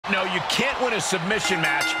No, you can't win a submission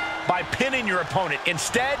match by pinning your opponent.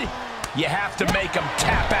 Instead, you have to make them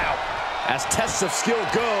tap out. As tests of skill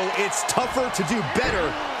go, it's tougher to do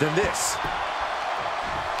better than this.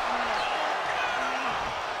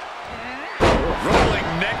 Rolling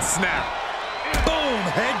neck snap. Boom,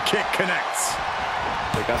 head kick connects.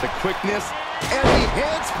 They got the quickness and the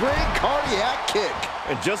handspring cardiac kick.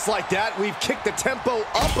 And just like that, we've kicked the tempo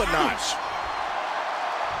up a notch.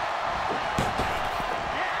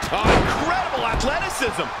 Oh, incredible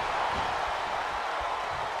athleticism.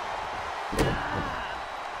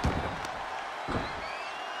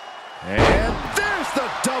 And there's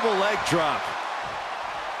the double leg drop.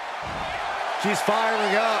 She's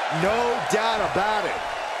firing up, no doubt about it.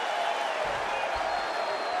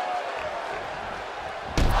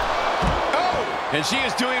 Oh! And she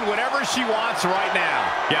is doing whatever she wants right now.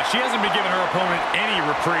 Yeah, she hasn't been giving her opponent any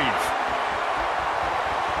reprieve.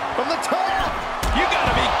 From the top! You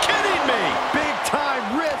gotta be kidding me! Big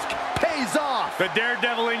time risk pays off. The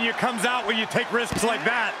daredevil in you comes out when you take risks like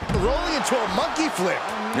that. Rolling into a monkey flip.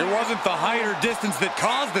 It wasn't the height or distance that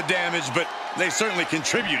caused the damage, but they certainly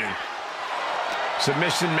contributed.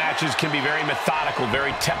 Submission matches can be very methodical,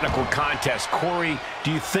 very technical contests. Corey,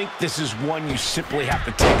 do you think this is one you simply have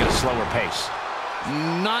to take at a slower pace?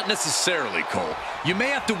 Not necessarily, Cole. You may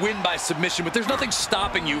have to win by submission, but there's nothing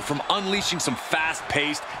stopping you from unleashing some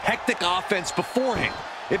fast-paced, hectic offense beforehand.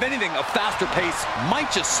 If anything, a faster pace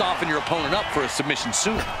might just soften your opponent up for a submission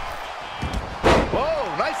sooner. Whoa,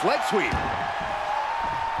 nice leg sweep.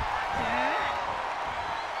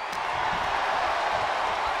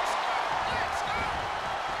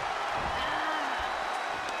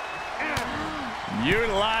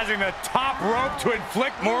 Utilizing the top rope to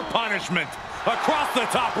inflict more punishment. Across the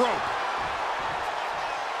top rope.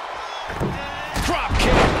 Drop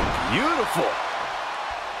kick. Beautiful.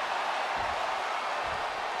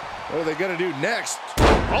 What are they gonna do next?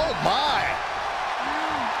 Oh my!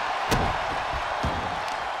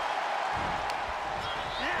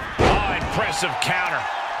 Oh, impressive counter.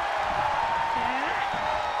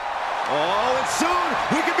 Oh, and soon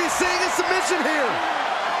we could be seeing a submission here.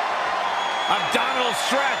 Abdominal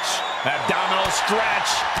stretch. Abdominal stretch.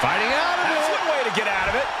 Fighting out of it. That's one way to get out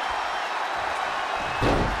of it.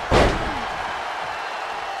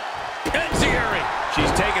 Enziguri.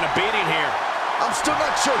 She's taking a beating here. I'm still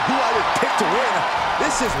not sure who I would pick to win.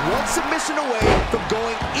 This is one submission away from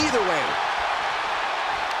going either way.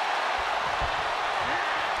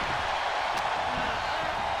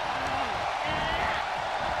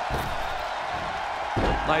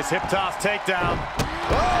 Nice hip toss takedown.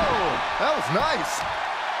 Oh, that was nice.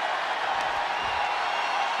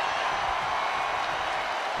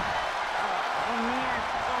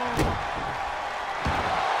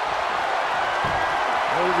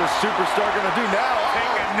 What is this superstar gonna do now?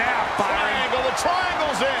 Take a nap, Byron. Triangle. The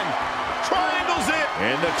triangle's in. Triangle's in.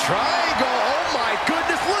 And the triangle. Oh my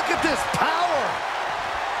goodness, look at this power.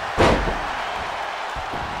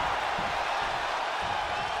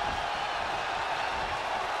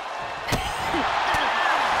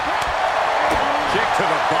 Kick to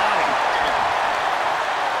the body.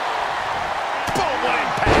 Boom, what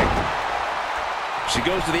impact. She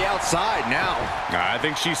goes to the outside now. I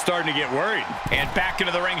think she's starting to get worried. And back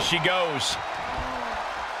into the ring she goes.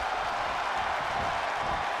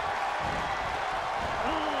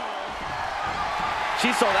 She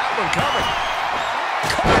saw that one coming.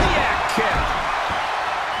 Cardiac kick.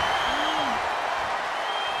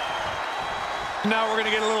 Now we're gonna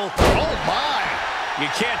get a little... Oh my! You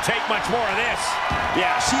can't take much more of this.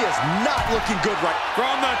 Yeah, she is not looking good right.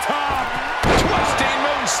 From the top. Twisting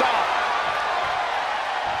moonsault.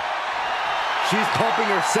 She's pumping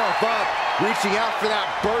herself up, reaching out for that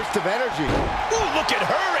burst of energy. Ooh, look at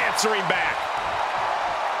her answering back.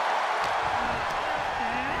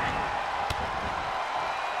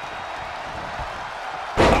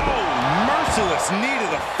 Oh, merciless knee to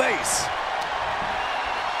the face.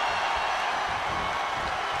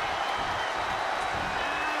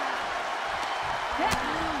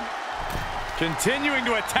 Continuing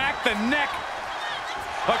to attack the neck.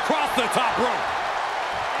 Across the top rope.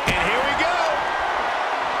 And here we go.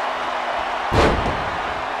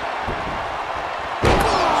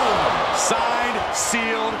 Boom! Signed,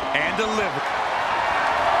 sealed, and delivered.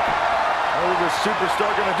 What is this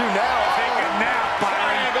superstar gonna do now? Take a nap, Byron.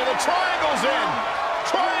 Triangle. The triangle's in.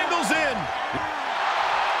 Triangle's in.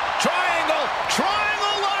 Triangle.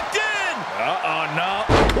 Triangle locked in. Uh-oh, no.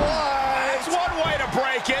 That's one way to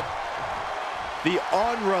break it. The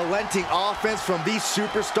unrelenting offense from these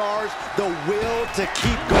superstars, the will to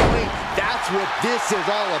keep going, that's what this is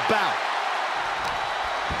all about.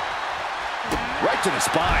 Right to the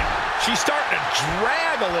spine. She's starting to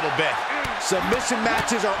drag a little bit. Submission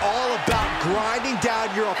matches are all about grinding down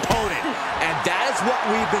your opponent, and that is what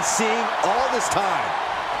we've been seeing all this time.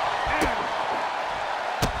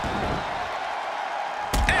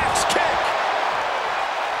 Axe kick.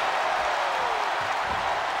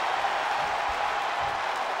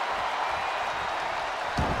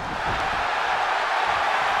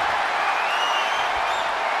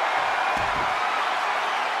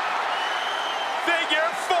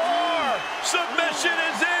 Figure 4. Submission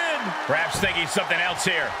is in. Perhaps thinking something else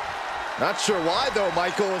here. Not sure why, though,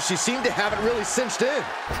 Michael. She seemed to have it really cinched in.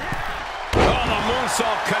 Oh, the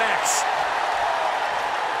moonsault connects.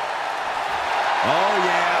 Oh,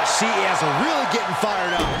 yeah, she is really getting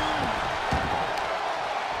fired up.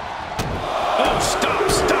 Oh, stop,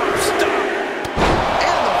 stop, stop.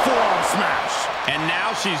 And the forearm smash. And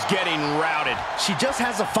now she's getting routed. She just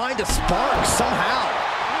has to find a spark somehow.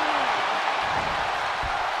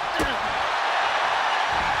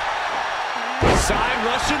 Side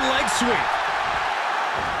Russian leg sweep.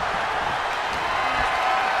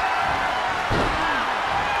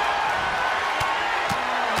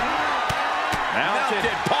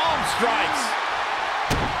 Mounted palm strikes.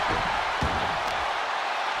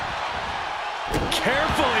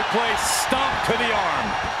 Carefully placed stomp to the arm.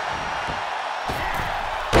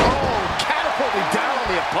 Oh, catapulting down on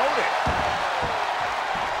the opponent.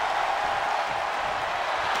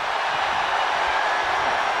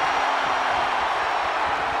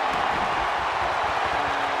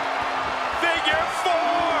 Figure 4.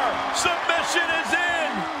 Submission is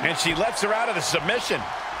in. And she lets her out of the submission.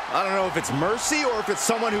 I don't know if it's mercy or if it's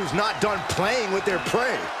someone who's not done playing with their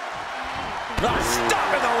prey.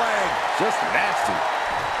 Stop in the leg. Just nasty.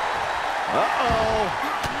 Uh-oh.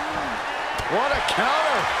 What a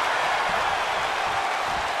counter.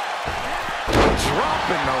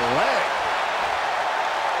 Dropping the leg.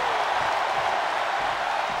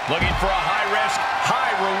 Looking for a high-risk,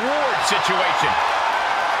 high-reward situation.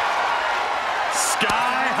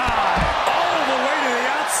 Sky high. All the way to the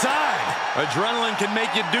outside. Adrenaline can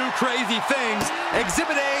make you do crazy things.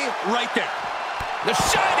 Exhibit A right there. The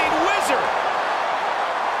Shining Wizard.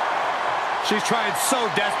 She's trying so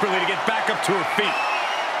desperately to get back up to her feet.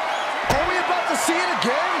 Are we about to see it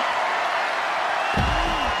again?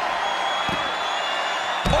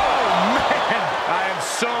 Oh, man. I am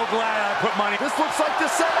so glad I put money. This looks like the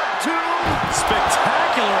setup to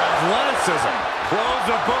Spectacular athleticism. Close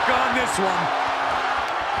the book on this one.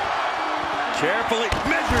 Carefully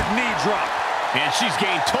measured knee drop. And she's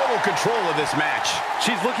gained total control of this match.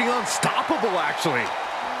 She's looking unstoppable, actually.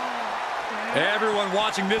 Everyone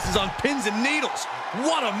watching this is on pins and needles.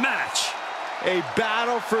 What a match. a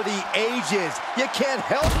battle for the ages. You can't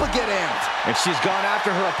help but get amped. And she's gone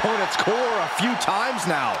after her opponent's core a few times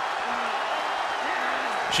now.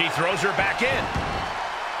 She throws her back in.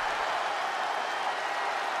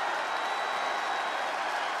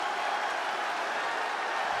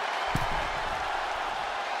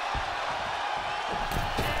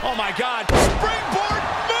 Oh my God, springboard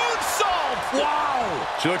moonsault! Wow!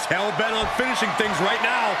 She looks hell-bent on finishing things right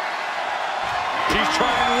now. She's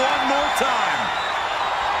trying one more time.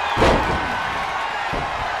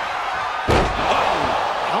 Oh,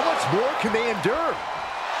 how much more can they endure?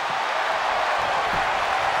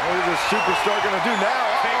 What is this superstar gonna do now?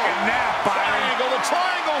 Take a nap, Byron. Triangle, the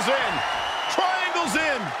triangle's in. Triangle's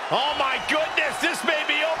in. Oh my goodness, this may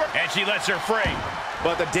be over. And she lets her free.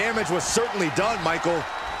 But the damage was certainly done, Michael.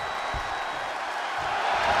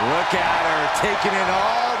 Look at her, taking in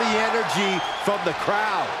all the energy from the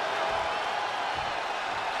crowd.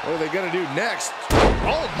 What are they gonna do next?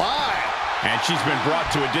 Oh my! And she's been brought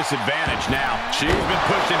to a disadvantage now. She's been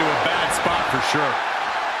pushed into a bad spot for sure.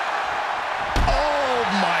 Oh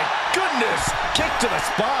my goodness! Kick to the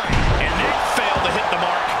spine. And that failed to hit the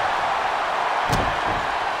mark.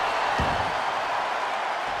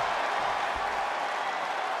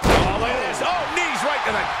 Oh, look at this. Oh, knees right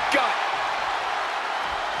to the gut.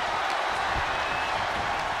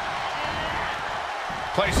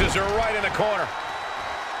 Places her right in the corner.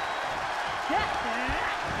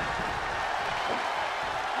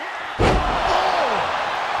 Oh!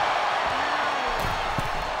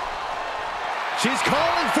 She's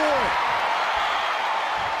calling for it.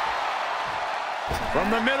 From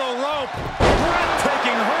the middle rope,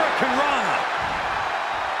 breathtaking Hurricane Rana.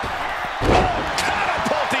 Oh,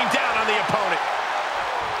 catapulting down on the opponent.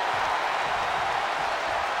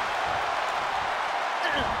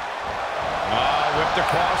 Whipped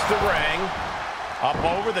across the ring. Up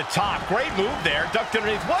over the top. Great move there. Ducked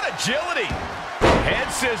underneath. What agility.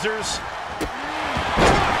 Head scissors.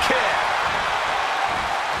 Drop kick.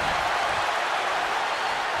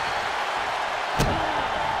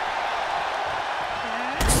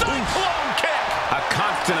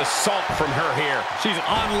 an assault from her here. She's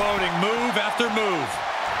unloading move after move.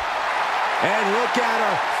 And look at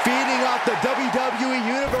her, feeding off the WWE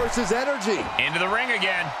Universe's energy. Into the ring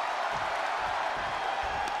again.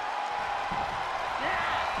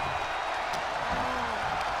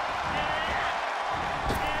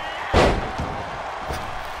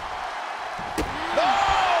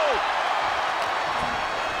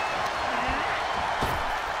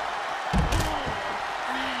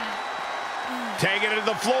 Taking it to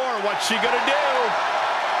the floor. What's she gonna do?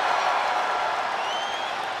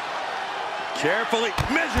 Carefully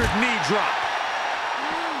measured knee drop.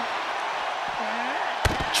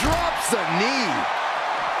 Drops a knee.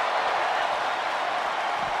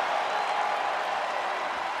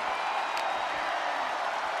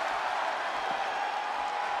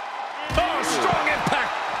 Oh, strong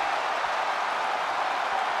impact.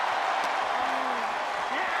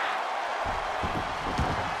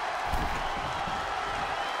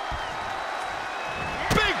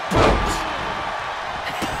 Big boots.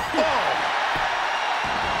 Oh,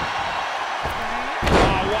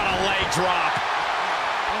 what a leg drop.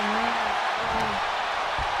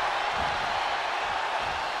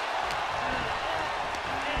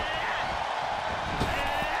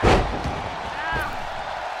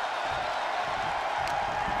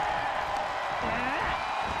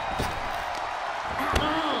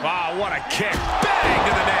 Wow, what a kick. Bang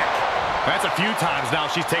to the neck. That's a few times now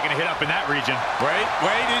she's taken a hit up in that region. Wait,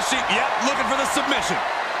 is she? Yep, looking for the submission.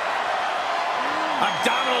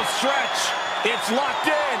 Abdominal stretch. It's locked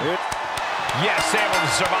in. Yes, able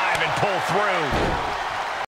to survive and pull through.